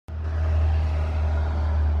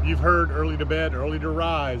You've heard early to bed, early to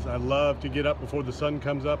rise. I love to get up before the sun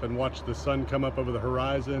comes up and watch the sun come up over the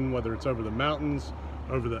horizon, whether it's over the mountains,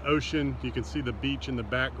 over the ocean. You can see the beach in the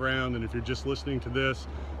background. And if you're just listening to this,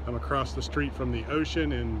 I'm across the street from the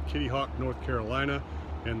ocean in Kitty Hawk, North Carolina,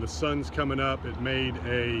 and the sun's coming up. It made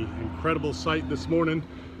an incredible sight this morning.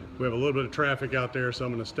 We have a little bit of traffic out there, so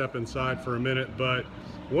I'm going to step inside for a minute. But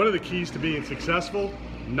one of the keys to being successful,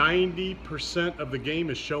 90% of the game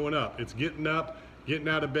is showing up. It's getting up, getting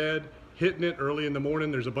out of bed, hitting it early in the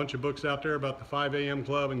morning. There's a bunch of books out there about the 5 a.m.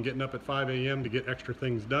 club and getting up at 5 a.m. to get extra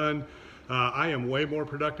things done. I am way more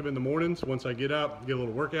productive in the mornings once I get up, get a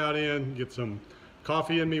little workout in, get some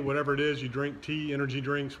coffee in me, whatever it is you drink, tea, energy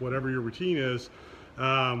drinks, whatever your routine is.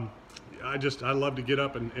 I love to get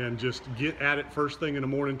up and just get at it first thing in the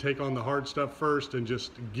morning, take on the hard stuff first, and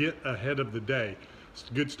just get ahead of the day. It's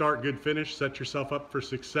a good start, good finish. Set yourself up for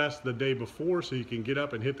success the day before so you can get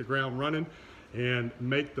up and hit the ground running and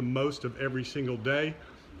make the most of every single day.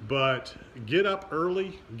 But get up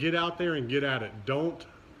early, get out there and get at it. Don't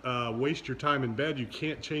waste your time in bed. You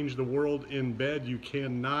can't change the world in bed. You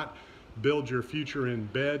cannot build your future in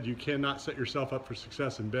bed. You cannot set yourself up for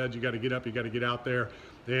success in bed. You got to get up, you got to get out there.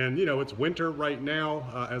 And you know, it's winter right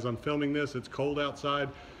now. As I'm filming this, it's cold outside.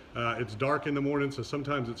 It's dark in the morning, so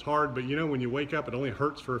sometimes it's hard, but you know, when you wake up, it only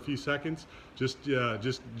hurts for a few seconds. Just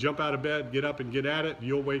jump out of bed, get up and get at it.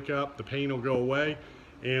 You'll wake up, the pain will go away,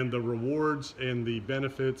 and the rewards and the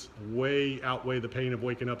benefits way outweigh the pain of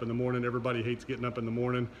waking up in the morning. Everybody hates getting up in the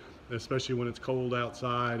morning, especially when it's cold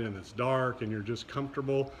outside and it's dark and you're just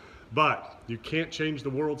comfortable. But you can't change the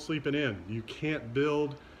world sleeping in. You can't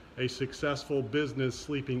build a successful business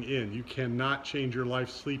sleeping in. You cannot change your life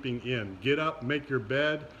sleeping in. Get up, make your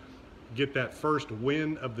bed, get that first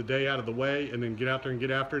win of the day out of the way, and then get out there and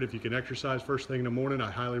get after it. If you can exercise first thing in the morning,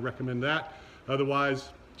 I highly recommend that. Otherwise,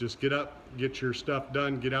 just get up, get your stuff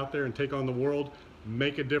done, get out there and take on the world,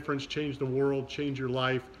 make a difference, change the world, change your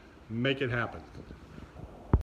life, make it happen.